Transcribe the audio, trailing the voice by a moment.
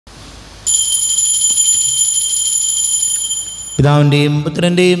പിതാവിൻ്റെയും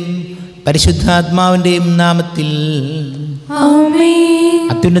പുത്രൻ്റെയും പരിശുദ്ധാത്മാവിൻ്റെയും നാമത്തിൽ ആമേൻ.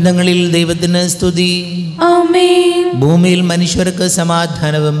 അത്യുന്നതങ്ങളിൽ ദൈവത്തിന് സ്തുതി. ആമേൻ. ഭൂമിയിൽ മനുഷ്യർക്ക്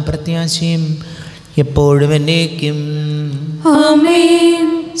സമാധാനവും പ്രത്യാശയും എപ്പോഴും എന്നേക്കും. ആമേൻ.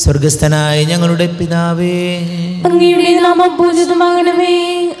 സ്വർഗസ്ഥനായ ഞങ്ങളുടെ പിതാവേ, അങ്ങയുടെ നാമം പൂജിതമാകണമേ.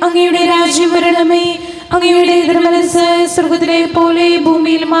 അങ്ങയുടെ രാജ്യം വരണമേ. അങ്ങയുടെ തിരുമനസ്സ് സ്വർഗ്ഗത്തിലെ പോലെ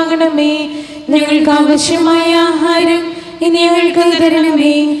ഭൂമിയിലുമാകണമേ. ഞങ്ങൾക്ക് ആവശ്യമായ ആഹാരം ഇനി ഞങ്ങൾക്ക്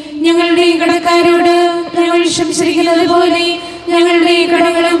തരണമേ. ഞങ്ങളുടെ കടക്കാരോട് ഞങ്ങൾ ക്ഷമിച്ചിരിക്കുന്നത് പോലെ ഞങ്ങളുടെ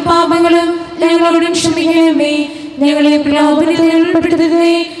കടങ്ങളും പാപങ്ങളും ഞങ്ങളോടും ക്ഷമിക്കണമേ. ഞങ്ങളെ പ്രലോഭനത്തിൽ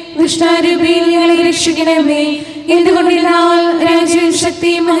ഉൾപ്പെടുത്തരുതേ, ദുഷ്ടാരൂപിയിൽ ഞങ്ങളെ രക്ഷിക്കണമേ. എന്തുകൊണ്ടെന്നാൽ രാജ്യവും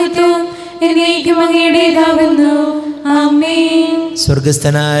ശക്തിയും മഹത്വവും എന്നേക്കും അങ്ങയുടേതാകുന്നു. ആമേൻ.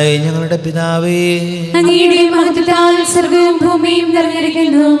 സ്വർഗസ്ഥനായ ഞങ്ങളുടെ പിതാവേ, അങ്ങയുടെ മഹത്വത്താൽ സ്വർഗവും ഭൂമിയും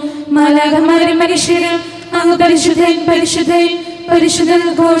നിറഞ്ഞിരിക്കുന്നു. മാലാഖമാരും മനുഷ്യരും അങ്ങ് പരിശുദ്ധൻ പരിശുദ്ധൻ പരിശുദ്ധൻ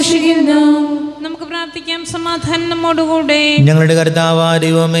ഘോഷിക്കുന്നു. നമുക്ക് പ്രാർത്ഥിക്കാം. സമാധാനം നമ്മോടുകൂടെ. ഞങ്ങളുടെ കർത്താവായ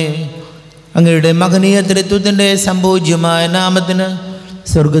ദൈവമേ, അങ്ങയുടെ മഹനീയ ത്രിത്വത്തിൻ്റെ സംപൂജ്യമായ നാമത്തിന്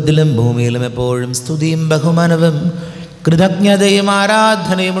സ്വർഗത്തിലും ഭൂമിയിലും എപ്പോഴും സ്തുതിയും ബഹുമാനവും കൃതജ്ഞതയും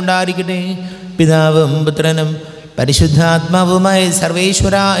ആരാധനയും ഉണ്ടായിരിക്കട്ടെ. പിതാവും പുത്രനും പരിശുദ്ധാത്മാവുമായി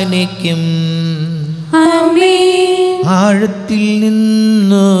സർവേശ്വര എന്നേക്കും. ആമേൻ. ആഴത്തിൽ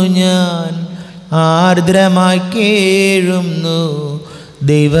നിന്നു ഞാൻ ആർദ്രമായി കേഴുന്നു,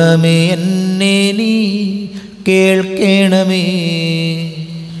 ദൈവമേ എന്നെ നീ കേൾക്കണമേ.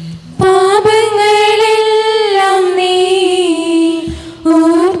 പാപങ്ങളെല്ലാം നീ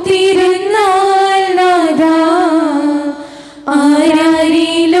ഓർത്തിരുന്നാൽ നാഥാ,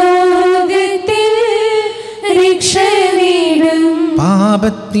 ആരാരീ ലോകത്തിൽ രക്ഷ നേടും.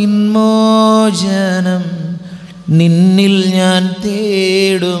 പാപത്തിൻ മോചനം നിന്നിൽ ഞാൻ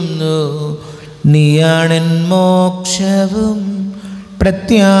തേടുന്നു, നീയാണെൻ മോക്ഷവും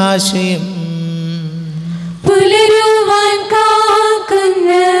പ്രത്യാശയും. പുലരുവാൻ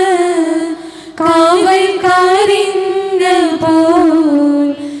കാക്കുന്ന കാവൽക്കാരിന്ന പോൽ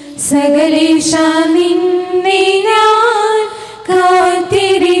സകലേശ നിന്നെ ഞാൻ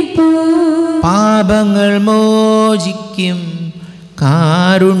കാത്തിരിപ്പു. പാപങ്ങൾ മോചിക്കും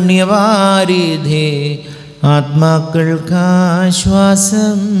കാരുണ്യവാരിധേ, ആത്മാക്കൾക്കാശ്വാസം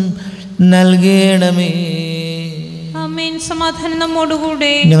നൽകണമേ. ആമേൻ. സമാധാനം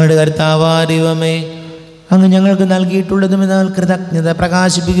നമ്മോടുകൂടെ. ഞങ്ങളുടെ കർത്താവായ ദൈവമേ, അങ്ങ് ഞങ്ങൾക്ക് നൽകിയിട്ടുള്ളതും എന്നാൽ കൃതജ്ഞത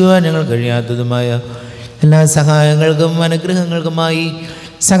പ്രകാശിപ്പിക്കുവാൻ ഞങ്ങൾ കഴിയാത്തതുമായ എല്ലാ സഹായങ്ങൾക്കും അനുഗ്രഹങ്ങൾക്കുമായി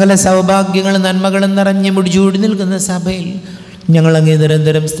സകല സൗഭാഗ്യങ്ങളും നന്മകളും നിറഞ്ഞു മുടിച്ചൂടി നിൽക്കുന്ന സഭയിൽ ഞങ്ങൾ അങ്ങേ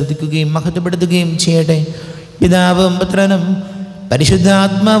നിരന്തരം സ്തുതിക്കുകയും മഹത്വപ്പെടുത്തുകയും ചെയ്യട്ടെ. പിതാവും പുത്രനും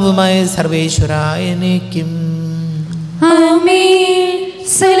പരിശുദ്ധാത്മാവുമായ സർവേശ്വരായ എന്നേക്കും. ആമേൻ.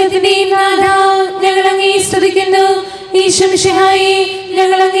 സകലത്തിന്റെയും നാഥാ, ഞങ്ങൾ അങ്ങയെ സ്തുതിക്കുന്നു. ഈശോമിശിഹായേ,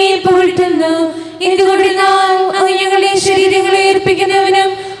 ഞങ്ങൾ അങ്ങയെ പുകഴ്ത്തുന്നു. എന്തുകൊണ്ടെന്നാൽ അങ്ങ് ഞങ്ങളുടെ ശരീരങ്ങളെ ഏൽപ്പിക്കുന്നവനും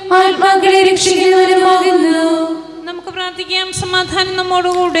ആത്മാക്കളെ രക്ഷിക്കുന്നവനുമാകുന്നു. നമുക്ക് പ്രാർത്ഥിക്കാം. സമാധാനം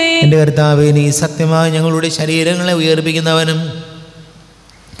നമ്മോടുകൂടെ. എൻ്റെ കർത്താവേ, നീ സത്യമായി ഞങ്ങളുടെ ശരീരങ്ങളെ ഉയർപ്പിക്കുന്നവനും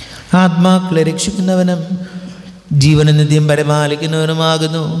ആത്മാക്കളെ രക്ഷിക്കുന്നവനും ജീവനെ നിത്യം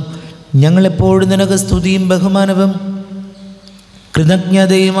പരിപാലിക്കുന്നവനുമാകുന്നു. ഞങ്ങളെപ്പോഴും നിനക്ക് സ്തുതിയും ബഹുമാനവും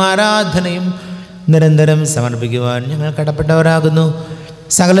കൃതജ്ഞതയും ആരാധനയും നിരന്തരം സമർപ്പിക്കുവാൻ ഞങ്ങൾ കടപ്പെട്ടവരാകുന്നു.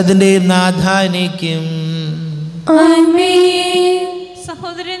 സകലത്തിൻ്റെയും നാഥാനേക്കും. ആമേൻ.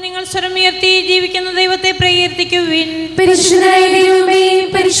 സഹോദരൻ, നിങ്ങൾ സ്വരമുയർത്തി ജീവിക്കുന്ന ദൈവത്തെ പ്രകീർത്തിക്കുവിൻ. പരിശുദ്ധനായ ദൈവമേ,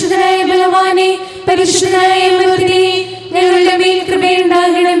 പരിശുദ്ധനായ ബലവാനേ, പരിശുദ്ധനായ മൂർത്തിയേ, ഞങ്ങളുടെ മേൽ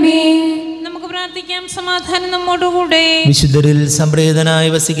കൃപയുണ്ടാകണമേ. നമുക്ക് പ്രാർത്ഥിക്കാം. സമാധാനം നമ്മോടുകൂടെ. വിശുദ്ധരിൽ സംപ്രീതനായി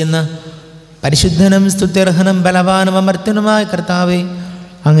വസിക്കുന്ന പരിശുദ്ധനും സ്തുത്യർഹനും ബലവാനും അമർത്തനുമായ കർത്താവേ,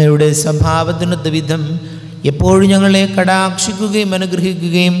 അങ്ങയുടെ സ്വഭാവത്തിനൊത്ത വിധം എപ്പോഴും ഞങ്ങളെ കടാക്ഷിക്കുകയും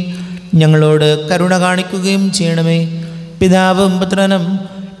അനുഗ്രഹിക്കുകയും ഞങ്ങളോട് കരുണ കാണിക്കുകയും ചെയ്യണമേ. പിതാവും പുത്രനും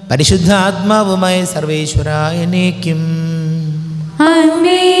പരിശുദ്ധാത്മാവുമായ സർവേശ്വരായ എന്നേക്കും.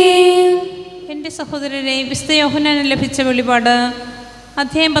 ആമേൻ. എൻ്റെ സഹോദരരെ, വിശുദ്ധ യോഹന്നാന് ലഭിച്ച വെളിപാട്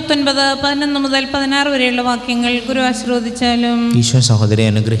അധ്യായം 19, 11 മുതൽ 16 വരെയുള്ള വാക്യങ്ങൾ ഗുരു ആശീർവദിച്ചാലും. ഈശോ സഹോദരെ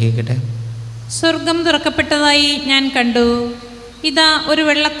അനുഗ്രഹിക്കട്ടെ. സ്വർഗം തുറക്കപ്പെട്ടതായി ഞാൻ കണ്ടു. ഇതാ ഒരു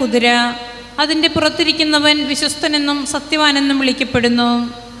വെള്ളക്കുതിര. അതിൻ്റെ പുറത്തിരിക്കുന്നവൻ വിശ്വസ്തനെന്നും സത്യവാനെന്നും വിളിക്കപ്പെടുന്നു.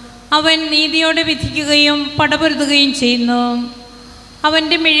 അവൻ നീതിയോടെ വിധിക്കുകയും പടപൊരുതുകയും ചെയ്യുന്നു.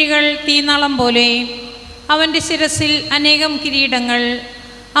 അവൻ്റെ മിഴികൾ തീനാളം പോലെ. അവൻ്റെ ശിരസിൽ അനേകം കിരീടങ്ങൾ.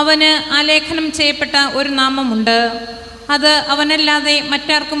 അവന് ആലേഖനം ചെയ്യപ്പെട്ട ഒരു നാമമുണ്ട്. അത് അവനല്ലാതെ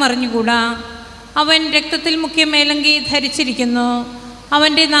മറ്റാർക്കും അറിഞ്ഞുകൂടാ. അവൻ രക്തത്തിൽ മുക്കിയ മേലങ്കി ധരിച്ചിരിക്കുന്നു.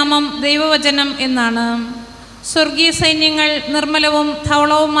 അവൻ്റെ നാമം ദൈവവചനം എന്നാണ്. സ്വർഗീയ സൈന്യങ്ങൾ നിർമ്മലവും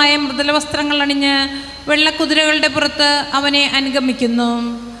ധവളവുമായ മൃദുല വസ്ത്രങ്ങൾ അണിഞ്ഞ് വെള്ളക്കുതിരകളുടെ പുറത്ത് അവനെ അനുഗമിക്കുന്നു.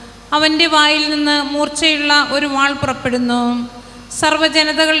 അവൻ്റെ വായിൽ നിന്ന് മൂർച്ചയുള്ള ഒരു വാൾ പുറപ്പെടുന്നു.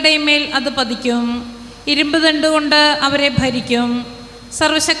 സർവ്വജനതകളുടെയും മേൽ അത് പതിക്കും. ഇരുമ്പ് ദണ്ടുകൊണ്ട് അവരെ ഭരിക്കും.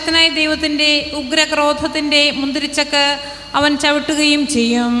 സർവശക്തനായ ദൈവത്തിൻ്റെ ഉഗ്രക്രോധത്തിൻ്റെ മുന്തിരിച്ചക്ക് അവൻ ചവിട്ടുകയും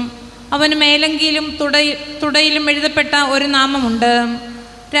ചെയ്യും. അവന് മേലങ്കിയിലും തുടയിലും എഴുതപ്പെട്ട ഒരു നാമമുണ്ട്.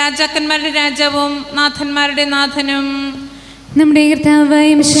 രാജാക്കന്മാരുടെ രാജാവും നാഥന്മാരുടെ നാഥനും നമ്മുടെ കർത്താവായ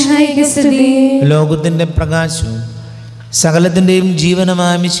മിശിഹായിക്ക് സ്തുതി. ലോകത്തിൻ്റെ പ്രകാശവും സകലത്തിൻ്റെയും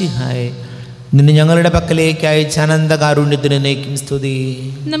ജീവനുമായ മിശിഹായെ, നിന്നെ ഞങ്ങളുടെ പക്കലേക്ക് അയച്ച അനന്ത കാരുണ്യത്തിന് എന്നേക്കും സ്തുതി.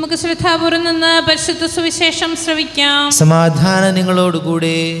 നമുക്ക് ശ്രദ്ധാപൂർവം നിന്ന് പരിശുദ്ധ സുവിശേഷം ശ്രവിക്കാം. സമാധാനം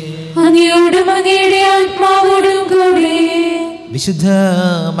നിങ്ങളോടുകൂടെ. അങ്ങയോടും അങ്ങയുടെ ആത്മാവോടും കൂടെ. വിശുദ്ധ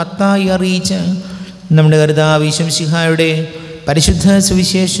മത്തായി അറിയിച്ച നമ്മുടെ കർത്താവ് മിശിഹായുടെ പരിശുദ്ധ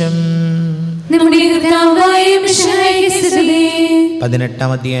സുവിശേഷം. നമ്മുടെ കർത്താവായ മിശിഹായിക്ക് സ്തുതി.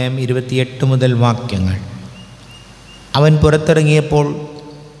 18-ാം അധ്യായം 28 മുതൽ വാക്യങ്ങൾ. അവൻ പുറത്തിറങ്ങിയപ്പോൾ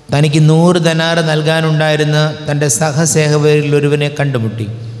തനിക്ക് 100 ദനാറ് നൽകാനുണ്ടായിരുന്ന തൻ്റെ സഹസേവകരിൽ ഒരുവനെ കണ്ടുമുട്ടി.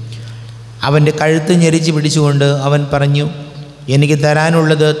 അവൻ്റെ കഴുത്ത് ഞെരിച്ച് പിടിച്ചുകൊണ്ട് അവൻ പറഞ്ഞു, എനിക്ക്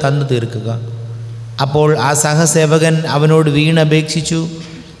തരാനുള്ളത് തന്നു തീർക്കുക. അപ്പോൾ ആ സഹസേവകൻ അവനോട് വീണപേക്ഷിച്ചു,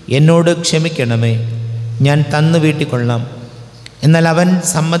 എന്നോട് ക്ഷമിക്കണമേ, ഞാൻ തന്നു വീട്ടിക്കൊള്ളാം. എന്നാൽ അവൻ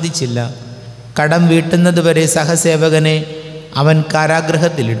സമ്മതിച്ചില്ല. കടം വീട്ടുന്നതുവരെ സഹസേവകനെ അവൻ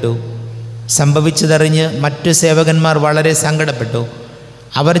കാരാഗൃഹത്തിലിട്ടു. സംഭവിച്ചതറിഞ്ഞ് മറ്റു സേവകന്മാർ വളരെ സങ്കടപ്പെട്ടു.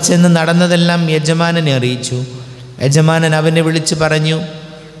 അവർ ചെന്ന് നടന്നതെല്ലാം യജമാനനെ അറിയിച്ചു. യജമാനൻ അവനെ വിളിച്ചു പറഞ്ഞു,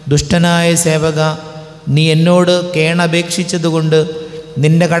 ദുഷ്ടനായ സേവക, നീ എന്നോട് കേണപേക്ഷിച്ചതുകൊണ്ട്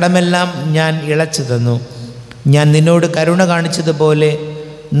നിന്റെ കടമെല്ലാം ഞാൻ ഇളച്ചു തന്നു. ഞാൻ നിന്നോട് കരുണ കാണിച്ചതുപോലെ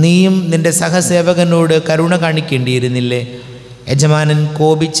നീയും നിന്റെ സഹസേവകനോട് കരുണ കാണിക്കേണ്ടിയിരുന്നില്ലേ? യജമാനൻ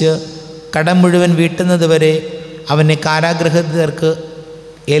കോപിച്ച് കടം മുഴുവൻ വീട്ടുന്നതുവരെ അവനെ കാരാഗൃഹത്തിലേക്ക്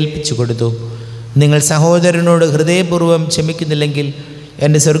ഏൽപ്പിച്ചു കൊടുത്തു. നിങ്ങൾ സഹോദരനോട് ഹൃദയപൂർവ്വം ക്ഷമിക്കുന്നില്ലെങ്കിൽ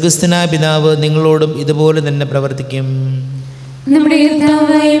എൻ്റെ സ്വർഗസ്ഥനായ പിതാവ് നിങ്ങളോടും ഇതുപോലെ തന്നെ പ്രവർത്തിക്കും.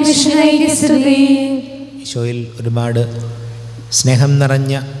 ഈശോയിൽ ഒരുപാട് സ്നേഹം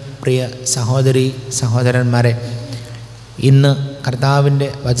നിറഞ്ഞ പ്രിയ സഹോദരി സഹോദരന്മാരെ, ഇന്ന് കർത്താവിൻ്റെ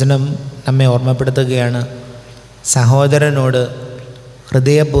വചനം നമ്മെ ഓർമ്മപ്പെടുത്തുകയാണ്. സഹോദരനോട്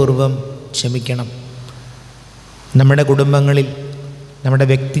ഹൃദയപൂർവ്വം ക്ഷമിക്കണം. നമ്മുടെ കുടുംബങ്ങളിൽ, നമ്മുടെ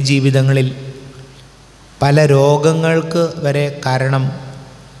വ്യക്തി ജീവിതങ്ങളിൽ പല രോഗങ്ങൾക്ക് വരെ കാരണം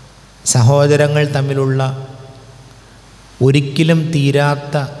സഹോദരങ്ങൾ തമ്മിലുള്ള ഒരിക്കലും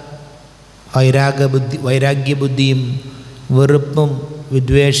തീരാത്ത വൈരാഗ്യബുദ്ധിയും വെറുപ്പും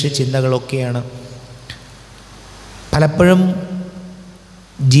വിദ്വേഷ ചിന്തകളൊക്കെയാണ്. പലപ്പോഴും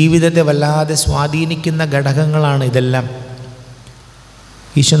ജീവിതത്തെ വല്ലാതെ സ്വാധീനിക്കുന്ന ഘടകങ്ങളാണ് ഇതെല്ലാം.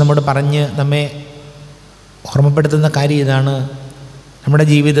 ഈശോ നമ്മോട് പറഞ്ഞ് നമ്മെ ഓർമ്മപ്പെടുത്തുന്ന കാര്യം ഇതാണ്. നമ്മുടെ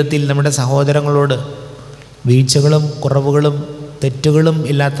ജീവിതത്തിൽ നമ്മുടെ സഹോദരങ്ങളോട് വീഴ്ചകളും കുറവുകളും തെറ്റുകളും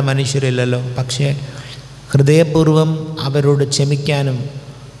ഇല്ലാത്ത മനുഷ്യരില്ലല്ലോ. പക്ഷേ ഹൃദയപൂർവ്വം അവരോട് ക്ഷമിക്കാനും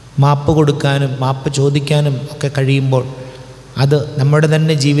മാപ്പ് കൊടുക്കാനും മാപ്പ് ചോദിക്കാനും ഒക്കെ കഴിയുമ്പോൾ അത് നമ്മുടെ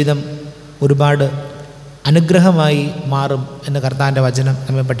തന്നെ ജീവിതം ഒരുപാട് അനുഗ്രഹമായി മാറും എന്ന് കർത്താവിൻ്റെ വചനം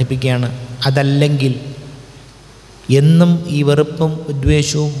നമ്മെ പഠിപ്പിക്കുകയാണ്. അതല്ലെങ്കിൽ എന്നും ഈ വെറുപ്പും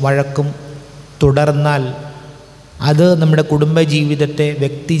വിദ്വേഷവും വഴക്കും തുടർന്നാൽ അത് നമ്മുടെ കുടുംബ ജീവിതത്തെ,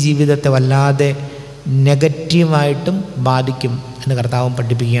 വ്യക്തി ജീവിതത്തെ വല്ലാതെ നെഗറ്റീവായിട്ടും ബാധിക്കും എന്ന് കർത്താവും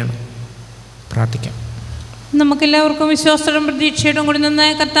പഠിപ്പിക്കുകയാണ്. പ്രാർത്ഥിക്കാം. നമുക്കെല്ലാവർക്കും വിശ്വാസത്തോടും പ്രതീക്ഷയോടും കൂടി നിന്ന്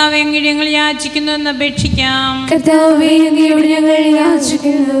കർത്താവേ, അങ്ങയോട് ഞങ്ങൾ യാചിക്കുന്നു എന്ന് അപേക്ഷിക്കാം. കർത്താവേ, അങ്ങയോട് ഞങ്ങൾ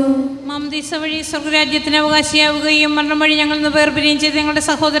യാചിക്കുന്നു. മാമോദീസ വഴി സ്വർഗരാജ്യത്തിന് അവകാശിയാവുകയും മരണം വഴി ഞങ്ങൾ നിന്ന് വേർപിരിയും ചെയ്ത് ഞങ്ങളുടെ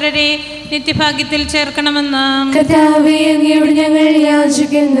സഹോദരരെ നിത്യഭാഗ്യത്തിൽ ചേർക്കണമെന്ന് കർത്താവേ, അങ്ങയോട് ഞങ്ങൾ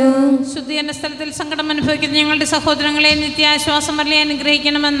യാചിക്കുന്നു. ശുദ്ധീകരണ സ്ഥലത്തിൽ സങ്കടം അനുഭവിക്കുന്ന ഞങ്ങളുടെ സഹോദരങ്ങളെ നിത്യാശ്വാസം വരളി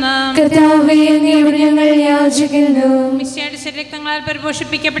അനുഗ്രഹിക്കണമെന്ന് കർത്താവേ, അങ്ങയോട് ഞങ്ങൾ യാചിക്കുന്നു. മിശിഹായുടെ ശരീരങ്ങളാൽ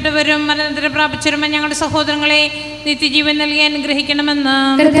പരിപോഷിപ്പിക്കപ്പെട്ടവരും മരണത്തിന് പ്രാപിച്ചവരും ഞങ്ങളുടെ സഹോദരങ്ങളെ നിത്യജീവൻ നൽകി അനുഗ്രഹിക്കണമെന്ന്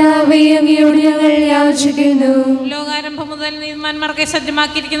കർത്താവേ, അങ്ങയോട് ഞങ്ങൾ യാചിക്കുന്നു. ലോകാരംഭം മുതൽ നീതിമാന്മാർക്കായി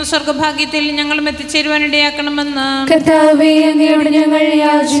സജ്ജമാക്കിയിരിക്കുന്ന സ്വർഗഭാഗ്യത്തിൽ ഞങ്ങളും എത്തിച്ചേരുവാനിടയാക്കണമെന്ന് കർത്താവേ, അങ്ങയോട് ഞങ്ങൾ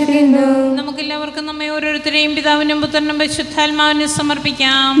യാചിക്കുന്നു. നമുക്കെല്ലാവർക്കും നമ്മെ ഓരോരുത്തരെയും പിതാവിനും പുത്രനും പരിശുദ്ധാത്മാവിനും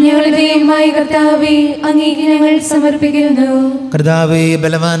സമർപ്പിക്കാം. ഞങ്ങളുടെ ദൈവമായ കർത്താവേ, അങ്ങേക്ക് ഞങ്ങൾ സമർപ്പിക്കുന്നു. കർത്താവേ,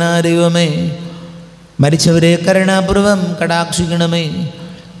 ബലവാനായ ദൈവമേ, മരിച്ചവരെ കരുണാപൂർവം കടാക്ഷിക്കണമേ.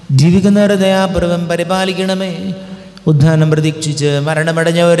 ജീവിക്കുന്നവരെ ദയാപൂർവം പരിപാലിക്കണമേ. ഉദ്ധാനം പ്രതീക്ഷിച്ച്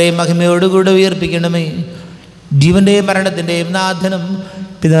മരണമടഞ്ഞവരെ മഹിമയോടുകൂടെ ഉയർപ്പിക്കണമേ. ജീവന്റെയും മരണത്തിൻ്റെയും നാഥനും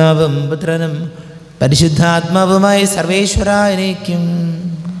പിതാവും പുത്രനും പരിശുദ്ധാത്മാവുമായ സർവേശ്വരാനേക്കും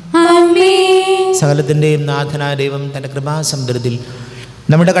ആമേൻ. സകലത്തിൻ്റെയും നാഥനായ ദൈവം തൻ്റെ കൃപാസമുദ്രത്തിൽ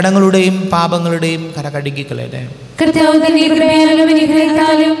നമ്മുടെ കടങ്ങളുടെയും പാപങ്ങളുടെയും കര കഴുകിക്കളയട്ടെ. കർത്താവ് തന്റെ കൃപയാലും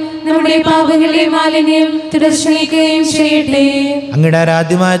അനുഗ്രഹത്താലും നമ്മുടെ പാപങ്ങളുടെ മാലിന്യം തുടച്ചു നീക്കുകയും ചെയ്യട്ടെ. അങ്ങയുടെ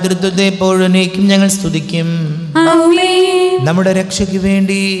ആരാധ്യമായ തൃത്വത്തെ എപ്പോഴും ഞങ്ങൾ സ്തുതിക്കും. ആമേൻ. നമ്മുടെ രക്ഷയ്ക്ക്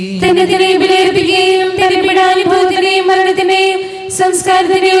വേണ്ടി തന്നെ ബലിയർപ്പിക്കുകയും തന്റെ പീഡാനുഭവത്തിന്റെയും മരണത്തിന്റെയും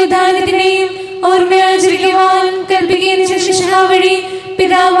സംസ്കാരത്തിന്റെയും ഉദ്ധാനത്തിന്റെയും ഓർമ്മ ആചരിക്കുവാൻ കൽപ്പിക്കുകയും ശിക്ഷ വഴി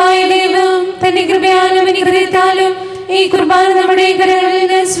പിതാവായ ദൈവം തന്റെ കൃപയാലും അനുഗ്രഹത്താലും ഈ കുർബാന നമ്മുടെ കരങ്ങളിൽ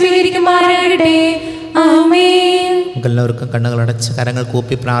നിന്ന് സ്വീകരിക്കുമാറാകട്ടെ. ആമേൻ. എല്ലാവർക്കും കണ്ണുകളടച്ച് കരങ്ങൾ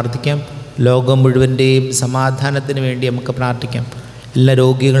കൂപ്പി പ്രാർത്ഥിക്കാം. ലോകം മുഴുവൻ്റെയും സമാധാനത്തിന് വേണ്ടി നമുക്ക് പ്രാർത്ഥിക്കാം. എല്ലാ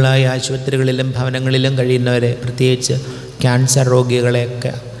രോഗികളായ ആശുപത്രികളിലും ഭവനങ്ങളിലും കഴിയുന്നവരെ, പ്രത്യേകിച്ച് ക്യാൻസർ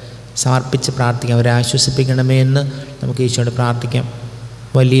രോഗികളെയൊക്കെ സമർപ്പിച്ച് പ്രാർത്ഥിക്കാം. അവരെ ആശ്വസിപ്പിക്കണമേ എന്ന് നമുക്ക് ഈശോയോട് പ്രാർത്ഥിക്കാം.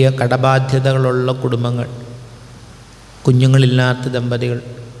 വലിയ കടബാധ്യതകളുള്ള കുടുംബങ്ങൾ, കുഞ്ഞുങ്ങളില്ലാത്ത ദമ്പതികൾ,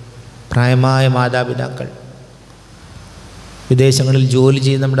 പ്രായമായ മാതാപിതാക്കൾ, വിദേശങ്ങളിൽ ജോലി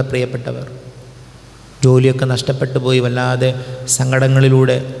ചെയ്യുന്ന നമ്മുടെ പ്രിയപ്പെട്ടവർ, ജോലിയൊക്കെ നഷ്ടപ്പെട്ടു പോയി വല്ലാതെ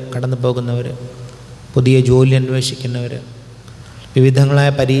സങ്കടങ്ങളിലൂടെ കടന്നു പോകുന്നവർ, പുതിയ ജോലി അന്വേഷിക്കുന്നവർ, വിവിധങ്ങളായ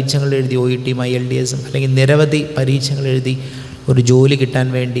പരീക്ഷകൾ എഴുതി OETയും ILTSും അല്ലെങ്കിൽ നിരവധി പരീക്ഷകൾ എഴുതി ഒരു ജോലി കിട്ടാൻ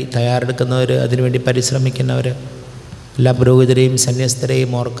വേണ്ടി തയ്യാറെടുക്കുന്നവർ, അതിനുവേണ്ടി പരിശ്രമിക്കുന്നവർ, എല്ലാ പുരോഹിതരെയും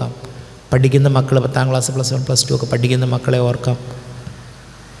സന്യസ്തരെയും ഓർക്കാം. പഠിക്കുന്ന മക്കൾ, 10ാം ക്ലാസ്, +1, +2 ഒക്കെ പഠിക്കുന്ന മക്കളെ ഓർക്കാം.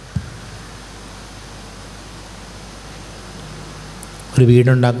 ഒരു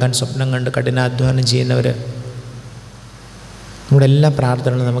വീടുണ്ടാക്കാൻ സ്വപ്നം കണ്ട് കഠിനാധ്വാനം ചെയ്യുന്നവർ, നമ്മുടെ എല്ലാ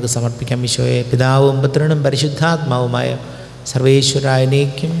പ്രാർത്ഥനകളും നമുക്ക് സമർപ്പിക്കാം. ഈശോയെ, പിതാവും പുത്രനും പരിശുദ്ധാത്മാവുമായ സർവേശ്വരായ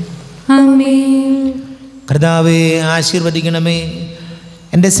നീക്കും. കർത്താവേ, ആശീർവദിക്കണമേ.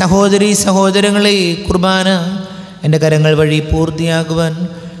 എൻ്റെ സഹോദരീ സഹോദരങ്ങളെ, കുർബാന എൻ്റെ കരങ്ങൾ വഴി പൂർത്തിയാക്കുവാൻ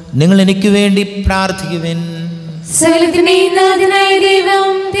നിങ്ങൾ എനിക്ക് വേണ്ടി പ്രാർത്ഥിക്കുവിൻ. സകലത്തിന്റെയും നാഥനായ ദൈവം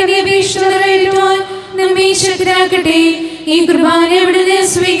തന്റെ അപേക്ഷ നിറവേറ്റുവാൻ നമ്മെ ശക്തരാക്കട്ടെ. ഈ കുർബാന അവിടുന്ന്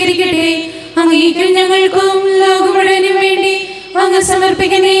സ്വീകരിക്കട്ടെ. അങ്ങേക്കും ഞങ്ങൾക്കും ലോകം മുഴുവനും വേണ്ടി അങ്ങ്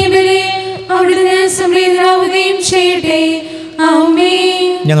സമർപ്പിക്കുന്ന ഈ ബലി അവിടുന്ന് സംപ്രീതരാവുകയും ചെയ്യട്ടെ. ആമേൻ.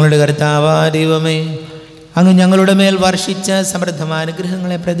 ഞങ്ങളുടെ കർത്താവായ ദൈവമേ, അങ്ങ് ഞങ്ങളുടെ മേൽ വർഷിച്ച സമൃദ്ധമായ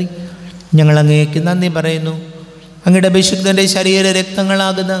അനുഗ്രഹങ്ങളെ പ്രതി ഞങ്ങൾ അങ്ങേക്ക് നന്ദി പറയുന്നു. അങ്ങയുടെ അഭിഷിക്തൻ്റെ ശരീര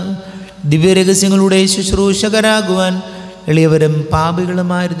രക്തങ്ങളാകുന്ന ദിവ്യരഹസ്യങ്ങളുടെ ശുശ്രൂഷകരാകുവാൻ എളിയവരും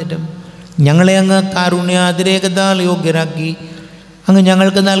പാപികളുമായിരുന്നിട്ടും ഞങ്ങളെ അങ്ങ് കാരുണ്യാതിരേകത്താൽ യോഗ്യരാക്കി. അങ്ങ്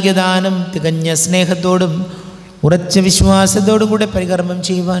ഞങ്ങൾക്ക് നൽകിയ ദാനം തികഞ്ഞ സ്നേഹത്തോടും ഉറച്ച വിശ്വാസത്തോടും കൂടെ പരികർമ്മം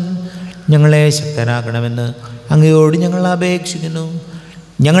ചെയ്യുവാൻ ഞങ്ങളെ ശക്തരാക്കണമെന്ന് അങ്ങയോട് ഞങ്ങൾ അപേക്ഷിക്കുന്നു.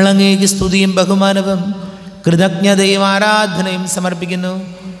 ഞങ്ങൾ അങ്ങേക്ക് സ്തുതിയും ബഹുമാനവും കൃതജ്ഞതയും ആരാധനയും സമർപ്പിക്കുന്നു,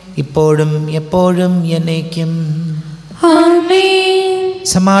 ഇപ്പോഴും എപ്പോഴും എന്നേക്കും.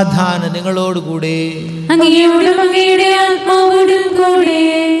 സമാധാനം നിങ്ങളോടുകൂടെ.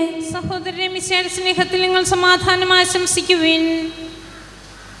 സഹോദരരെ, മിശിഹായുടെ സ്നേഹത്തിൽ നിങ്ങൾ സമാധാനം ആശംസിക്കുവിൻ.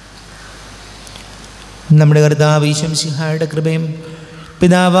 നമ്മുടെ കർത്താവ് ഈശോ മിശിഹായുടെ കൃപയും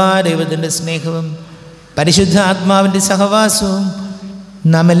പിതാവായ ദൈവത്തിൻ്റെ സ്നേഹവും പരിശുദ്ധ ആത്മാവിൻ്റെ സഹവാസവും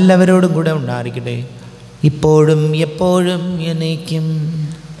നാം എല്ലാവരോടും കൂടെ ഉണ്ടായിരിക്കട്ടെ, ഇപ്പോഴും എപ്പോഴും എന്നേക്കും.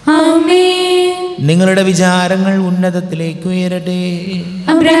 നിങ്ങളുടെ വിചാരങ്ങൾ ഉന്നതത്തിലേക്ക് ഉയരട്ടെ.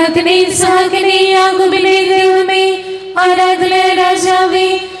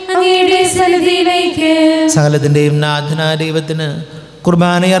 സകലത്തിന്റെയും നാഥനായ ദൈവത്തിന്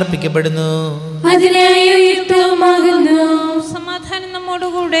കുർബാന അർപ്പിക്കപ്പെടുന്നു. സമാധാനം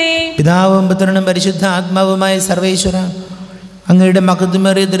നമ്മോടുകൂടെ. പിതാവും പുത്രനും പരിശുദ്ധ ആത്മാവുമായ സർവേശ്വര, അങ്ങയുടെ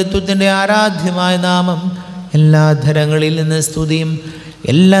മഹത്വമേറിയ തൃത്വത്തിൻ്റെ ആരാധ്യമായ നാമം എല്ലാ ധരങ്ങളിൽ നിന്ന് സ്തുതിയും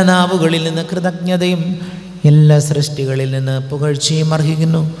എല്ലാ നാവുകളിൽ നിന്ന് കൃതജ്ഞതയും എല്ലാ സൃഷ്ടികളിൽ നിന്ന് പുകഴ്ചയും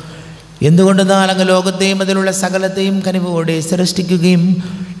അർഹിക്കുന്നു. എന്തുകൊണ്ടെന്നാൽ അങ്ങ് ലോകത്തെയും അതിലുള്ള സകലത്തെയും കനിവോടെ സൃഷ്ടിക്കുകയും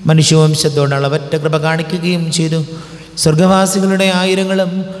മനുഷ്യവംശത്തോട് അളവറ്റ കൃപ കാണിക്കുകയും ചെയ്തു. സ്വർഗവാസികളുടെ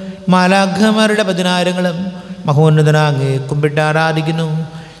ആയിരങ്ങളും മാലാഖമാരുടെ 10,000ങ്ങളും മഹോന്നതനാകെ കുമ്പിട്ട് ആരാധിക്കുന്നു.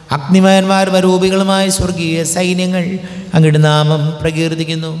 അഗ്നിമയന്മാരും അരൂപികളുമായ സ്വർഗീയ സൈന്യങ്ങൾ അങ്ങയുടെ നാമം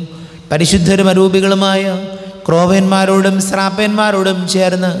പ്രകീർത്തിക്കുന്നു. പരിശുദ്ധരും അരൂപികളുമായ ക്രോവന്മാരോടും ശ്രാപ്പന്മാരോടും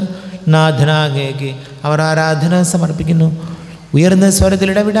ചേർന്ന് നാഥനാകേക്ക് അവർ ആരാധന സമർപ്പിക്കുന്നു. ഉയർന്ന സ്വരത്തിൽ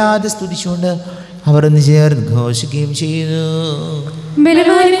ഇടവിടാതെ സ്തുതിച്ചുകൊണ്ട് അവർ ഒന്ന് ചേർന്ന് ഘോഷിക്കുകയും ചെയ്യുന്നു.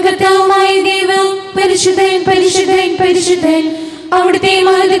 പരിശുദ്ധൻ പരിശുദ്ധൻ പരിശുദ്ധൻ, അവിടുത്തെ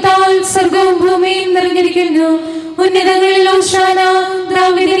മഹത്വത്താൽ സ്വർഗവും ഭൂമിയും നിറഞ്ഞിരിക്കുന്നു. ഉന്നതങ്ങളിൽ ഹോശാന,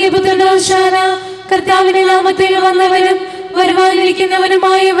 ദാവീദിന്റെ പുത്രൻ ഹോശാന. കർത്താവിന്റെ നാമത്തിൽ വന്നവനും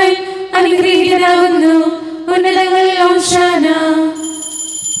വരുവാനിരിക്കുന്നവനുമായവൻ അനുഗ്രഹീതനാകുന്നു. ഉന്നതങ്ങളിൽ ഹോശാന.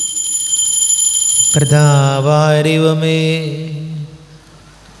 കർത്താവായ ദൈവമേ,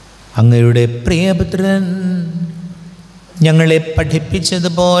 അങ്ങയുടെ പ്രിയപുത്രൻ ഞങ്ങളെ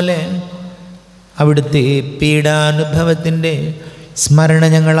പഠിപ്പിച്ചതുപോലെ അവിടുത്തെ പീഡാനുഭവത്തിൻ്റെ സ്മരണ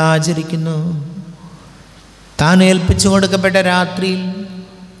ഞങ്ങൾ ആചരിക്കുന്നു. താൻ ഏൽപ്പിച്ചു കൊടുക്കപ്പെട്ട രാത്രിയിൽ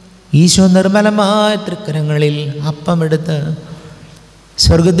ഈശോ നിർമ്മലമായ തൃക്കരങ്ങളിൽ അപ്പമെടുത്ത്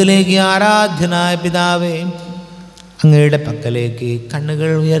സ്വർഗത്തിലേക്ക് ആരാധ്യനായ പിതാവേ അങ്ങയുടെ പക്കലേക്ക് കണ്ണുകൾ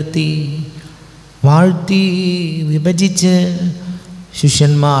ഉയർത്തി വാഴ്ത്തി വിഭജിച്ച്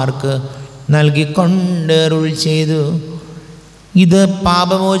ശിഷ്യന്മാർക്ക് നൽകിക്കൊണ്ട് അരുൾ ചെയ്തു, ഇത്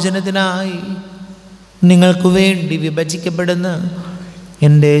പാപമോചനത്തിനായി നിങ്ങൾക്ക് വേണ്ടി വിഭജിക്കപ്പെടുന്ന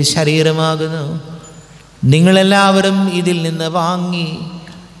എൻ്റെ ശരീരമാകുന്നു. നിങ്ങളെല്ലാവരും ഇതിൽ നിന്ന് വാങ്ങി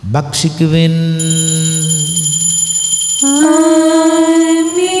ഭക്ഷിക്കുവിൻ.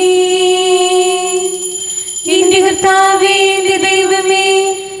 എന്റെ കർത്താവേ, എന്റെ ദൈവമേ,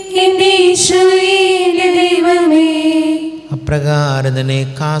 എന്റെ ഈശോയേ, എന്റെ ദൈവമേ. അപ്രകാരം തന്നെ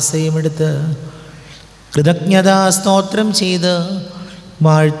കാസയും എടുത്ത് കൃതജ്ഞതാ സ്തോത്രം ചെയ്ത്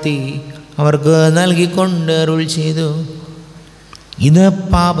വാഴ്ത്തി അവർക്ക് നൽകിക്കൊണ്ട് അരുൾ ചെയ്തു, ഇത്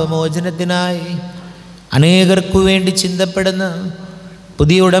പാപമോചനത്തിനായി അനേകർക്കു വേണ്ടി ചിന്തപ്പെടുന്ന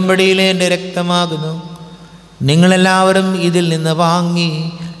പുതിയ ഉടമ്പടിയിലെ എൻ്റെ രക്തമാകുന്നു. നിങ്ങളെല്ലാവരും ഇതിൽ നിന്ന് വാങ്ങി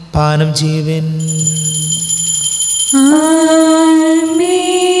പാനം ചെയ്യുവിൻ.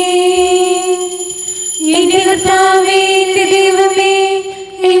 എന്റെ കർത്താവേ, എന്റെ ദൈവമേ,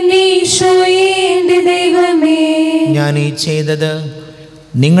 എന്റെ ഈശോയേ, എന്റെ ദൈവമേ. ഞാൻ ഈ ചെയ്തത്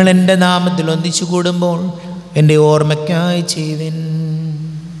നിങ്ങൾ എൻ്റെ നാമത്തിൽ ഒന്നിച്ചു കൂടുമ്പോൾ എൻ്റെ ഓർമ്മയ്ക്കായി ചെയ്യുവിൻ.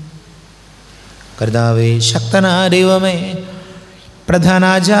 കർത്താവേ, ശക്തനായ ദൈവമേ,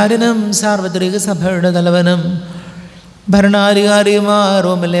 പ്രധാനാചാര്യനും സാർവത്രിക സഭയുടെ തലവനും ഭരണാധികാരിയുമായ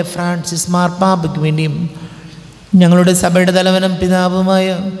റോമിലെ ഫ്രാൻസിസ് മാർപ്പാപ്പയ്ക്ക് വേണ്ടിയും ഞങ്ങളുടെ സഭയുടെ തലവനും പിതാവുമായ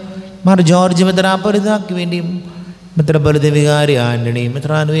മാർ ജോർജ് മെത്രാപ്പൊലീത്തായ്ക്ക് വേണ്ടിയും മെത്രാപ്പൊലീത്ത വികാരി ആന്റണി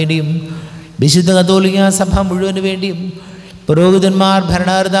മെത്രാന് വേണ്ടിയും വിശുദ്ധ കത്തോലിക്ക സഭ മുഴുവന് വേണ്ടിയും പുരോഹിതന്മാർ,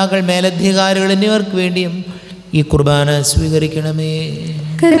 ഭരണകർത്താക്കൾ, മേലധികാരികൾ എന്നിവർക്ക് വേണ്ടിയും ഈ കുർബാന സ്വീകരിക്കണമേ.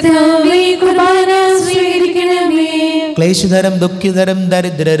 ക്ലേശതരം, ദുഃഖിതരം,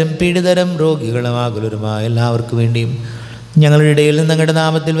 ദരിദ്രരും പീഡിതരും രോഗികളും ആകുലരുമായ എല്ലാവർക്കും വേണ്ടിയും ഞങ്ങളുടെ ഇടയിൽ നിന്ന് അങ്ങയുടെ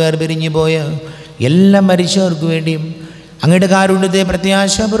നാമത്തിൽ വേർപിരിഞ്ഞു പോയ എല്ലാ മരിച്ചവർക്ക് വേണ്ടിയും അങ്ങയുടെ കാരുണ്യത്തെ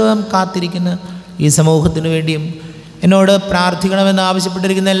പ്രത്യാശാപൂർവ്വം കാത്തിരിക്കുന്ന ഈ സമൂഹത്തിന് വേണ്ടിയും എന്നോട് പ്രാർത്ഥിക്കണമെന്ന്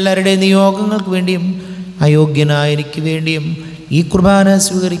ആവശ്യപ്പെട്ടിരിക്കുന്ന എല്ലാവരുടെയും നിയോഗങ്ങൾക്ക് വേണ്ടിയും അയോഗ്യനായ എനിക്ക് വേണ്ടിയും ഈ കുർബാന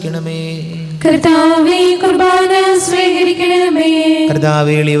സ്വീകരിക്കണമേ.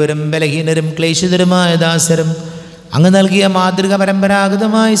 കർത്താവേ, എളിയവരും ബലഹീനരും ക്ലേശിതരുമായ ദാസരും അങ്ങ് നൽകിയ മാതൃക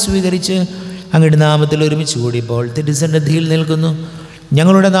പരമ്പരാഗതമായി സ്വീകരിച്ച് അങ്ങയുടെ നാമത്തിൽ ഒരുമിച്ച് കൂടിയപ്പോൾ തിരുസന്നിധിയിൽ നിൽക്കുന്നു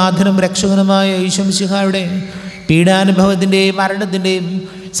ഞങ്ങളുടെ നാഥനും രക്ഷകനുമായ ഈശോ മിശിഹായുടെ പീഡാനുഭവത്തിൻ്റെയും മരണത്തിൻ്റെയും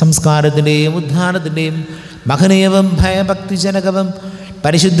സംസ്കാരത്തിൻ്റെയും ഉദ്ധാനത്തിൻ്റെയും മഹനീയവും ഭയഭക്തിജനകവും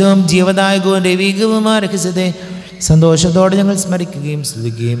പരിശുദ്ധവും ജീവദായകവും ദൈവികവുമായ രഹസ്യത്തെ സന്തോഷത്തോടെ ഞങ്ങൾ സ്മരിക്കുകയും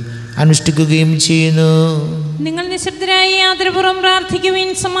സ്തുതിക്കുകയും അനുഷ്ഠിക്കുകയും ചെയ്യുന്നു. നിങ്ങൾ നിശബ്ദരായി ആദരപൂർവ്വം പ്രാർത്ഥിക്കുവിൻ.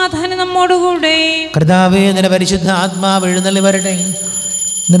 സമാധാനം നമ്മോടുകൂടെ. കർത്താവേ, നിന്റെ പരിശുദ്ധ ആത്മാവ് എഴുന്നള്ളി വരട്ടെ.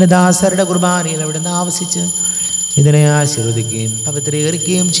 നിന്റെ ദാസരുടെ കുർബാനയിൽ അവിടെ നിന്ന് ആവസിച്ച് ഇതിനെ ആശീർവദിക്കുകയും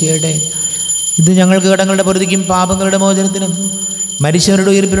പവിത്രീകരിക്കുകയും ചെയ്യട്ടെ. ഇത് ഞങ്ങൾക്ക് കടങ്ങളുടെ പൊറുതിക്കും പാപങ്ങളുടെ മോചനത്തിനും മരിച്ചവരുടെ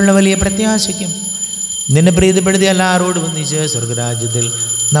ഉയർപ്പിലുള്ള വലിയ പ്രത്യാശയ്ക്കും നിന്നെ പ്രീതിപ്പെടുത്തി എല്ലാവരോടും ഒന്നിച്ച് സ്വർഗരാജ്യത്തിൽ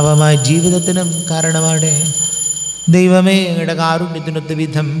നവമായ ജീവിതത്തിനും കാരണമാടെ. ദൈവമേ, അങ്ങയുടെ കാരുണ്യത്തിനൊത്ത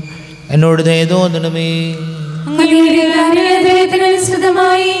വിധം എന്നോട് ദയ തോന്നണമേ.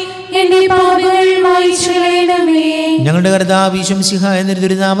 ഞങ്ങളുടെ കർത്താവ് ഈശോ മിശിഹായ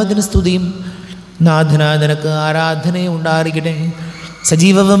തിരുനാമത്തിന് സ്തുതിയും നാഥനായ നിനക്ക് ആരാധനയും ഉണ്ടായിരിക്കട്ടെ.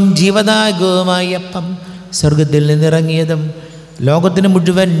 സജീവവും ജീവദായകവുമായ അപ്പം സ്വർഗത്തിൽ നിന്നിറങ്ങിയതും ലോകത്തിന്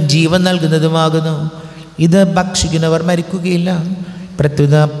മുഴുവൻ ജീവൻ നൽകുന്നതുമാകുന്നു. ഇത് ഭക്ഷിക്കുന്നവർ മരിക്കുകയില്ല,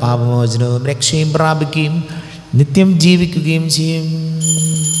 പ്രത്യുത പാപമോചനവും രക്ഷയും പ്രാപിക്കുകയും നിത്യം ജീവിക്കുകയും ചെയ്യും.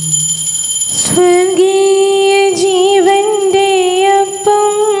 സ്വർഗീയ ജീവന്റെ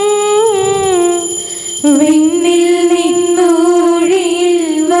അപ്പം വിണ്ണിൽ നിന്നൊഴിയിൽ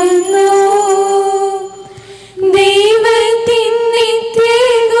വന്നു, ദൈവത്തിൻ നിത്യകുമാരൻ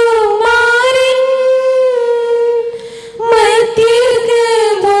മർത്യർക്ക്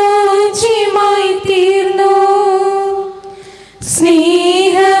ഭോജ്യമായി തീർന്നു.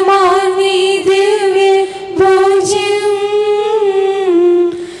 സ്നേഹമാർന്ന ദിവ്യ ഭോജ്യം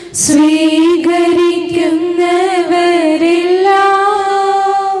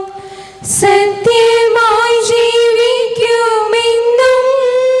സ്വീകരിക്കുന്നവരെല്ലാം സത്യമായി ജീവിക്കുമെന്നും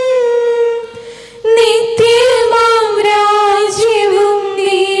നിത്യമാം രാജ്യവും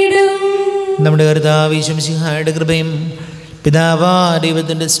നേടും. നമ്മുടെ കർത്താവ് ഈശോ മിശിഹായുടെ കൃപയും പിതാവായ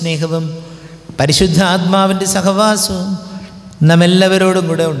ദൈവത്തിൻ്റെ സ്നേഹവും പരിശുദ്ധാത്മാവിൻ്റെ സഹവാസവും നമ്മെല്ലാവരോടും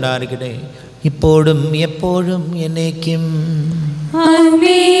കൂടെ ഉണ്ടായിരിക്കട്ടെ, ഇപ്പോഴും എപ്പോഴും എന്നേക്കും.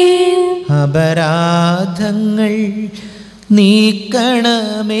 ആമേൻ. അപരാധങ്ങൾ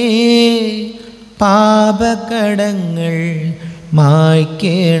നീക്കണമേ, പാപകടങ്ങൾ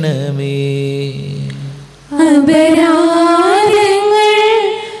മായ്ക്കണമേ. അപരാധങ്ങൾ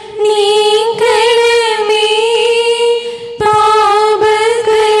നീക്കണമേ, പാപകടങ്ങൾ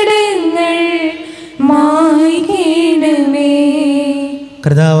മായ്ക്കണമേ.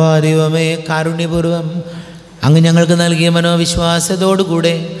 കർത്താവായ ദൈവമേ, കാരുണ്യപൂർവം അങ്ങ് ഞങ്ങൾക്ക് നൽകിയ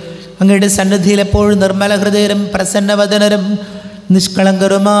മനോവിശ്വാസത്തോടുകൂടെ അങ്ങയുടെ സന്നിധിയിൽ എപ്പോഴും നിർമ്മല ഹൃദയരും പ്രസന്നവദനരും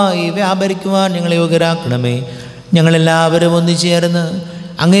നിഷ്കളങ്കരുമായി വ്യാപരിക്കുവാൻ ഞങ്ങളെ യോഗ്യരാക്കണമേ. ഞങ്ങളെല്ലാവരും ഒന്നുചേർന്ന്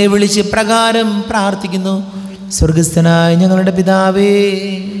അങ്ങയെ വിളിച്ച് പ്രകാരം പ്രാർത്ഥിക്കുന്നു. സ്വർഗസ്ഥനായ ഞങ്ങളുടെ പിതാവേ,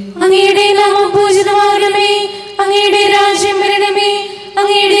 അങ്ങയുടെ നാമം പൂജിതമാകണമേ, അങ്ങയുടെ രാജ്യം വരണമേ,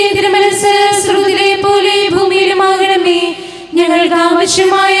 അങ്ങയുടെ തിരുമനസ്സ് സ്വർഗ്ഗത്തിലെ പോലെ ഭൂമിയിലുമാകണമേ. ഞങ്ങൾക്ക്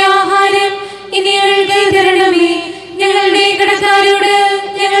ആവശ്യമായ ആഹാരം ഇനി ഞങ്ങൾക്ക് തരണമേ. ഞങ്ങളുടെ കടക്കാരോട്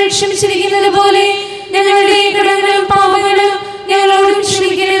ഞങ്ങൾ ക്ഷമിച്ചിരിക്കുന്നത് പോലെ ഞങ്ങളുടെ കടങ്ങളും പാപങ്ങളും ഞങ്ങളോടും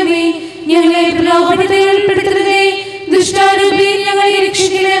ക്ഷമിക്കണമേ. ഞങ്ങളെ പ്രലോഭനത്തിൽ ഉൾപ്പെടുത്തരുതേ, ദുഷ്ടാരൂപിയിൽ ഞങ്ങളെ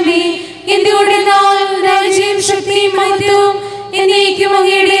രക്ഷിക്കണമേ. എന്തുകൊണ്ടെന്നാൽ രാജ്യവും ശക്തിയും മഹത്വവും എന്നേക്കും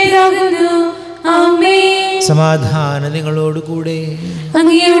അങ്ങയുടേതാകുന്നു. ആമേൻ. സമാധാനം നിങ്ങളോടുകൂടെ,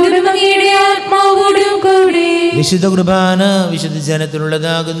 അങ്ങയോടും അങ്ങയുടെ ആത്മാവോടും കൂടെ. വിശുദ്ധ കുർബാന വിശുദ്ധ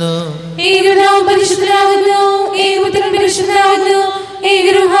ജനത്തിനുള്ളതാകുന്നു. ഏകപിതാവ് പരിശുദ്ധനാകുന്നു, ഏകപുത്രൻ പരിശുദ്ധനാകുന്നു,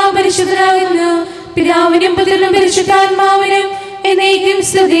 ഏകരൂഹ പരിശുദ്ധനാകുന്നു. പിതാവിനും പുത്രനും പരിശുദ്ധാത്മാവിനും എന്നേക്കും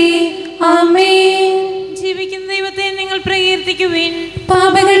സ്തുതി. ആമേൻ. ജീവിക്കുന്ന ദൈവത്തെ നിങ്ങൾ പ്രകീർത്തിക്കുവിൻ.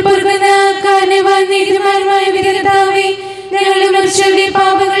 പാപങ്ങൾ പൊറുക്കുന്ന കാരണവാൻ നീതിമാന്മായ വിധികർത്താവേ, ഞങ്ങളുടെ മനുഷ്യരുടെ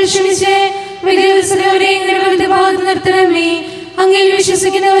പാപങ്ങൾ ക്ഷമിച്ച് വിധിവത്സരവരെയും ഭാഗത്ത് നിർത്തണമേ. അങ്ങിൽ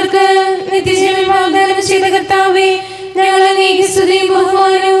വിശ്വസിക്കുന്നവർക്ക് നിത്യജീവൻ വാഗ്ദാനം ചെയ്ത കർത്താവേ, ഞങ്ങൾ അങ്ങേക്ക് സ്തുതിയും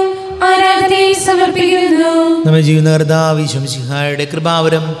ബഹുമാനവും ആരാധനയും സമർപ്പിക്കുന്നു. നമ്മുടെ ജീവിത കർത്താവ് ശംസിഹായുടെ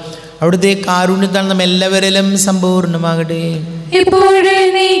കൃപാവരം അവിടുത്തെ കാരുണ്യത്താൽ നാം എല്ലാവരിലും സമ്പൂർണ്ണമാകട്ടെ. ഇപ്പോഴും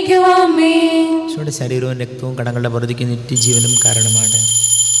എന്നേക്കും ആമേൻ. ശരീരവും രക്തവും കടങ്ങളുടെ പ്രതിക്ക് നിത്യജീവനും കാരണമാണ്.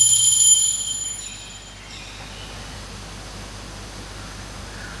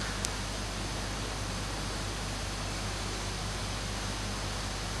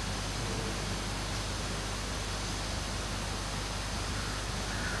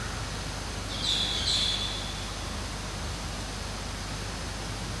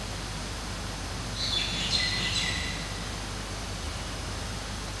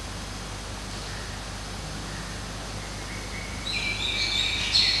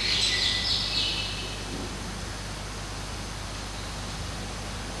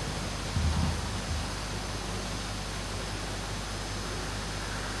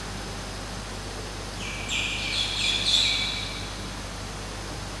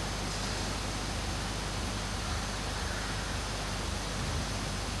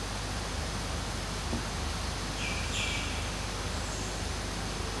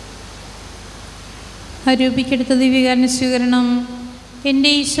 ആരോപിക്കെടുത്ത ദിവ്യകാരുണ്യ സ്വീകരണം. എൻ്റെ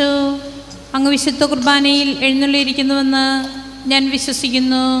ഈശോ, അങ്ങ് വിശുദ്ധ കുർബാനയിൽ എഴുന്നള്ളിയിരിക്കുന്നുവെന്ന് ഞാൻ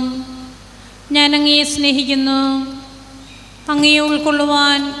വിശ്വസിക്കുന്നു. ഞാൻ അങ്ങയെ സ്നേഹിക്കുന്നു. അങ്ങയെ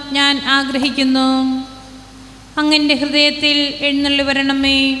ഉൾക്കൊള്ളുവാൻ ഞാൻ ആഗ്രഹിക്കുന്നു. അങ്ങെൻ്റെ ഹൃദയത്തിൽ എഴുന്നള്ളി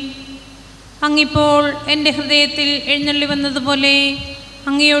വരണമേ. അങ്ങിപ്പോൾ എൻ്റെ ഹൃദയത്തിൽ എഴുന്നള്ളി വന്നതുപോലെ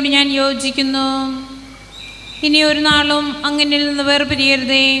അങ്ങയോട് ഞാൻ യോജിക്കുന്നു. ഇനി ഒരു നാളും അങ്ങനിൽ നിന്ന്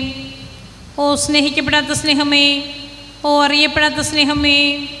വേർപിരിയരുതേ. ഓ സ്നേഹിക്കപ്പെടാത്ത സ്നേഹമേ, ഓ അറിയപ്പെടാത്ത സ്നേഹമേ,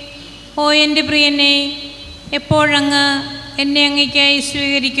 ഓ എൻ്റെ പ്രിയനെ, എപ്പോഴങ്ങ് എന്നെ അങ്ങേക്കായി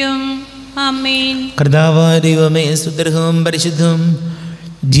സ്വീകരിക്കും. ആമേൻ. കർത്താവായ ദൈവമേ, സുദൃഢവും പരിശുദ്ധവും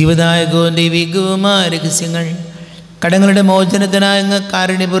ജീവദായകവും ദൈവികവുമായ രഹസ്യങ്ങൾ കടങ്ങളുടെ മോചനത്തിനായി അങ്ങ്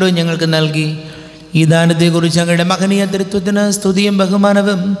കാരുണ്യപൂർവ്വം ഞങ്ങൾക്ക് നൽകി. ഈ ദാനത്തെക്കുറിച്ച് അങ്ങയുടെ മഹനീയ തൃത്വത്തിന് സ്തുതിയും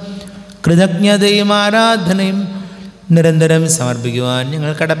ബഹുമാനവും കൃതജ്ഞതയും ആരാധനയും നിരന്തരം സമർപ്പിക്കുവാൻ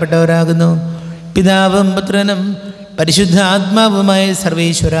ഞങ്ങൾ കടപ്പെട്ടവരാകുന്നു. പിതാവും പുത്രനും പരിശുദ്ധ ആത്മാവുമായ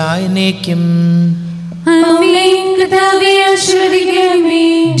സർവേശ്വരായ എന്നേക്കും.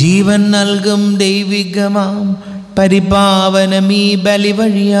 ജീവൻ നൽകും ദൈവികമാം പരിപാവനമീ ബലി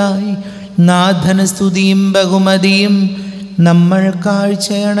വഴിയായി നാഥന സ്തുതിയും ബഹുമതിയും നമ്മൾ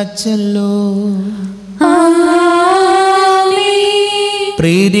കാഴ്ചയണച്ചല്ലോ.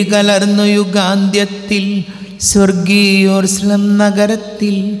 പ്രീതി കലർന്നു യുഗാന്ത്യത്തിൽ സ്വർഗീയോർസ്ലം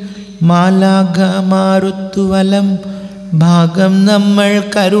നഗരത്തിൽ മാലാഖമാരുത്തുവലം ഭാഗം നമ്മൾ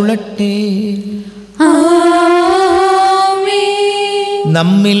കരുളട്ടെ.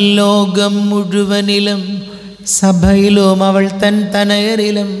 നമ്മിൽ ലോകം മുഴുവനിലും സഭയിലും അവൾ തൻ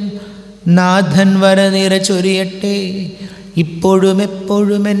തനയരിലും നാഥൻ വരനിര ചൊരിയട്ടെ, ഇപ്പോഴും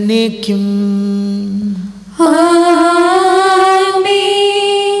എപ്പോഴും എന്നേക്കും.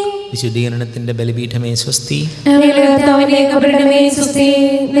 വിശുദ്ധീകരണത്തിൻ്റെ ബലിപീഠമേ സ്വസ്തി.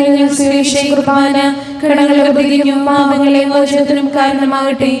 കുർബാന കടങ്ങളുടെ പ്രതിക്കും പാപങ്ങളെ മോചനത്തിനും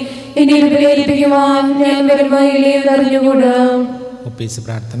കാരണമാകട്ടെ.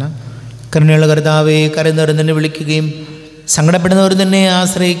 പ്രാർത്ഥന. കരുണയുള്ള കർത്താവേ, കരയുന്നവർ നിന്നെ വിളിക്കുകയും സങ്കടപ്പെടുന്നവർ നിന്നെ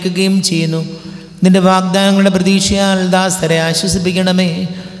ആശ്രയിക്കുകയും ചെയ്യുന്നു. നിന്റെ വാഗ്ദാനങ്ങളുടെ പ്രതീക്ഷയാൽ ദാസരെ ആശ്വസിപ്പിക്കണമേ.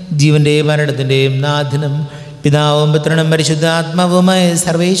 ജീവന്റെയും മരണത്തിൻ്റെയും നാഥനും പിതാവും പുത്രനും പരിശുദ്ധാത്മാവുമായ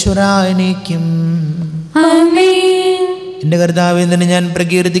സർവേശ്വരാനേക്കും. എൻ്റെ കർത്താവേ, നിന്നെ ഞാൻ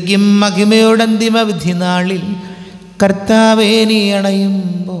പ്രകീർത്തിക്കും മഹിമയോടെ അന്തിമ വിധി നാളിൽ. കർത്താവേ, നീ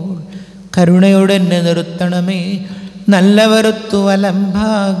അണയുമ്പോൾ കരുണയോടെ എന്നെ നിർത്തണമേ. നല്ലവരൊത്തു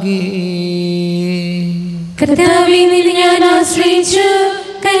വലംഭാഗേ. കർത്താവേ, നിന്നെ ഞാൻ ആശ്രയിച്ചു.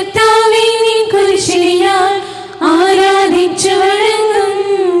 കർത്താവേ, നീ കുരിശിനെ ഞാൻ ആരാധിച്ചു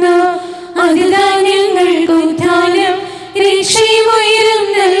വണങ്ങുന്നു. അതുതാൻ ഞങ്ങൾക്ക് ഉദ്ധാനം രക്ഷയും ഉയരം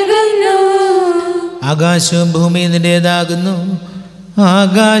നൽകുന്നു. ആകാശവും ഭൂമിയും നിന്റേതാകുന്നു.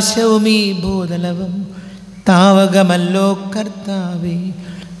 ആകാശവും ഈ ഭൂതലവും താവകമല്ലോ കർത്താവേ.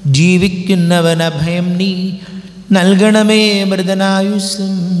 ജീവിക്കുന്നവൻ അഭയം നീ നൽകണമേ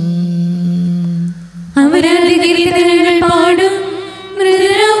മൃതനായുസ്സും. അവരുടെ പാടും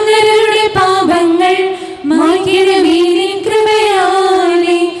മൃതരുടെ പാപങ്ങൾ മായ്ക്കണമേ നിൻ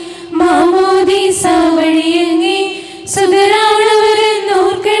കൃപയാലെ. മാമോദീസ വഴിയങ്ങി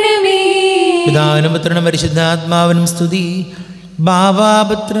സുതരാണവരെന്നോർക്കണമേ. പിതാവിനും പുത്രനും പരിശുദ്ധാത്മാവിനും സ്തുതി.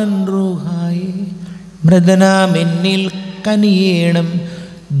 ബാവാപുത്രൻ റൂഹായേ, മൃതനാമെന്നിൽ കനിയേണം.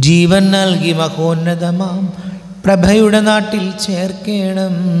 ജീവൻ നൽകി മഹോന്നതമാം പ്രഭയുടെ നാട്ടിൽ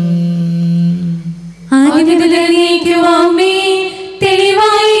ചേർക്കേണം.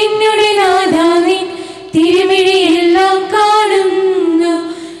 തെളിവായി എന്നോട് നാഥാവിൻ തിരുമിഴിയെല്ലാം കാണുന്നു.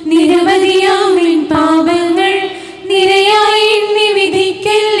 നിരവധിയാമിൻ പാപങ്ങൾ നിരയായി എണ്ണി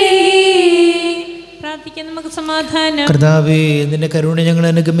വിധിക്കല്ലേ. പ്രാർത്ഥിക്കാൻ നമുക്ക് സമാധാനം. കർത്താവേ, നിന്റെ കരുണ ഞങ്ങൾ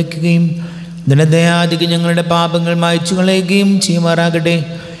അനുഗമിക്കുകയും നിന്റെ ദയാധികം ഞങ്ങളുടെ പാപങ്ങൾ മായ്ച്ചു കളയുകയും ചെയ്യുമാറാകട്ടെ.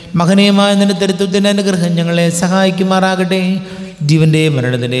 മഹനീയമായ നിന്റെ തരുത്വത്തിൻ്റെ അനുഗ്രഹം ഞങ്ങളെ സഹായിക്കുമാറാകട്ടെ. ജീവന്റെയും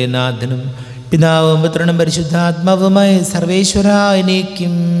മരണത്തിൻ്റെയും നാഥനും പിതാവും പുത്രനും പരിശുദ്ധാത്മാവുമായ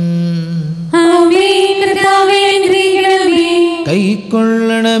സർവേശ്വരാനേക്കും.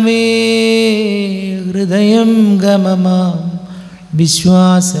 കൈക്കൊള്ളണമേ ഹൃദയം ഗമമാം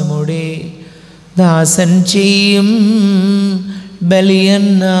വിശ്വാസമുടെ ദാസൻ ചെയ്യും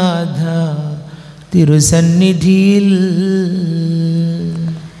ബലിയനാഥ തിരുസന്നിധിയിൽ.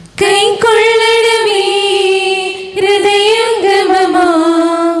 കൈക്കൊള്ളണമേ ഹൃദയം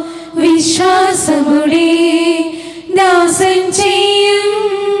ഗമമാം വിശ്വാസമുടെ ദാസൻ ചെയ്യും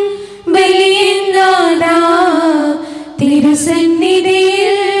ബലിയനാഥ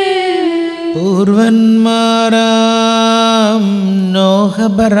തിരുസന്നിധിയിൽ. പൂർവന്മാരാം നോഹ,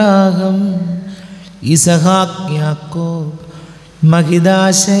 ബറാഹം, ഇസഹാക്ക്, യാക്കോബ്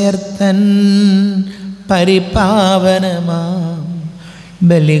മഹിതാശയർത്തൻ പരിപാവനമാം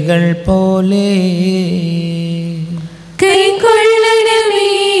ബലികൾ പോലെ.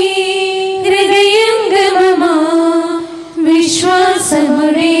 കൈക്കൊള്ളണമേ ഹൃദയം ഗമമാം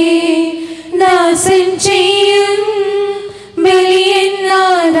വിശ്വാസമുടെ ദാസൻ ചെയ്യും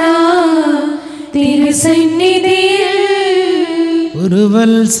ബലിയനാഥ തിരുസന്നിധിയിൽ. ഒരു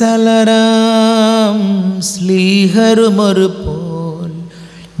വത്സലരാം സ്ലീഹരുമൊരു പോൽ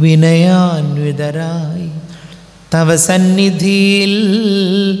വിനയാന്വിതരായി തവ സന്നിധിയിൽ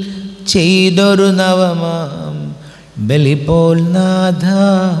ചെയ്തൊരു നവമാം ബലി പോൽ നാഥ.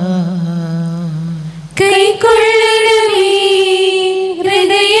 കൈക്കൊള്ളണമേ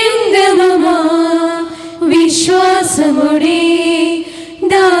ഹൃദയം ഗമമാം വിശ്വാസമുടെ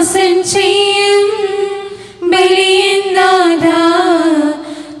ദാസൻ ചെയ്യും ബലിയനാഥ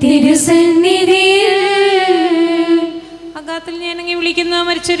തിരുസന്നിധിയിൽ. അഗാധത്തിൽ ഞാനങ്ങി വിളിക്കുന്നു,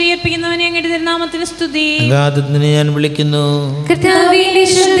 മരിച്ചൊരിയർപ്പിക്കുന്നവനെ അങ്ങയുടെ തിരുനാമത്തിന് സ്തുതി. അഗാധത്തിന് ഞാൻ വിളിക്കുന്നു, കർത്താവേ നീ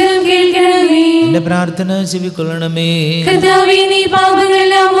ശബ്ദം കേൾക്കണമേ. എന്റെ പ്രാർത്ഥന ചെവിക്കൊള്ളണമേ. കർത്താവേ നീ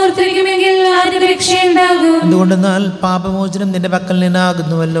പാപങ്ങളെല്ലാം ഓർത്തിരിക്കുമെങ്കിൽ ആരുടെ രക്ഷയുണ്ടാകും? എന്തുകൊണ്ടെന്നാൽ പാപമോചനം നിന്റെ പക്കൽ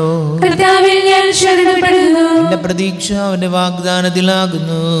നിന്നാകുന്നുവല്ലോ. കർത്താവിൽ ഞാൻ ശരണപ്പെടുന്നു. എന്റെ പ്രതീക്ഷ അവന്റെ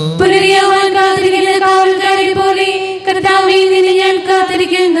വാഗ്ദാനത്തിലാകുന്നു. പുലരിയാവാൻ കാത്തിരിക്കുന്ന കാവൽക്കാരെ പോലെ കർത്താവേ നിന്നെ ഞാൻ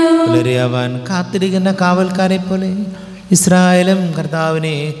കാത്തിരിക്കുന്നു. പുലരിയാവാൻ കാത്തിരിക്കുന്ന കാവൽക്കാരെ പോലെ ഇസ്രായേലും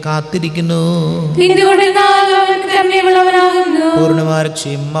കർത്താവിനെ കാത്തിരിക്കുന്നു. പൂർണ്ണമായ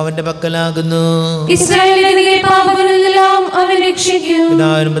രക്ഷയും അവന്റെ പക്കലാകുന്നു.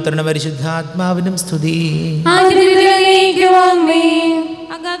 പിതാവിനും പുത്രനും പരിശുദ്ധാത്മാവിനും സ്തുതി.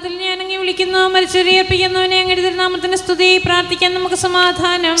 അഗാധത്തിൽ ഞാനങ്ങി വിളിക്കുന്നു, മരിച്ചൊരിയർപ്പിക്കുന്നവനെ അങ്ങയുടെ തിരുനാമത്തിന് സ്തുതി. പ്രാർത്ഥിക്കാൻ നമുക്ക്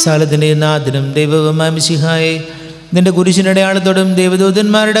സമാധാനം. സകലത്തിന്റെ നാഥനും ദൈവവുമായ മിശിഹായെ, നിന്റെ കുരിശിൻ്റെ അടയാളത്തോടും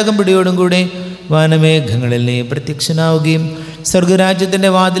ദേവദൂതന്മാരുടെ അകമ്പടിയോടും കൂടെ വാനമേഘങ്ങളിൽ നീ പ്രത്യക്ഷനാവുകയും സ്വർഗരാജ്യത്തിൻ്റെ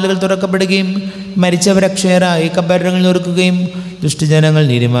വാതിലുകൾ തുറക്കപ്പെടുകയും മരിച്ചവരക്ഷയരായി കബറിടങ്ങൾ നോർക്കുകയും ദുഷ്ടജനങ്ങൾ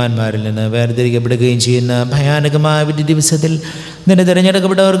നീതിമാന്മാരിൽ നിന്ന് വേർതിരിക്കപ്പെടുകയും ചെയ്യുന്ന ഭയാനകമായ വിധി ദിവസത്തിൽ നിന്റെ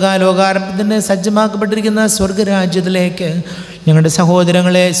തിരഞ്ഞെടുക്കപ്പെട്ടവർക്ക് ആ ലോകാരംഭത്തിന് സജ്ജമാക്കപ്പെട്ടിരിക്കുന്ന സ്വർഗരാജ്യത്തിലേക്ക് ഞങ്ങളുടെ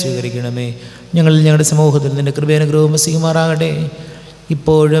സഹോദരങ്ങളെ സ്വീകരിക്കണമേ. ഞങ്ങളുടെ സമൂഹത്തിൽ നിന്റെ കൃപേനുഗ്രഹവും വസിക്കുമാറാകട്ടെ,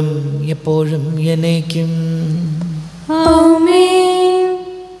 ഇപ്പോഴും എപ്പോഴും എന്നേക്കും.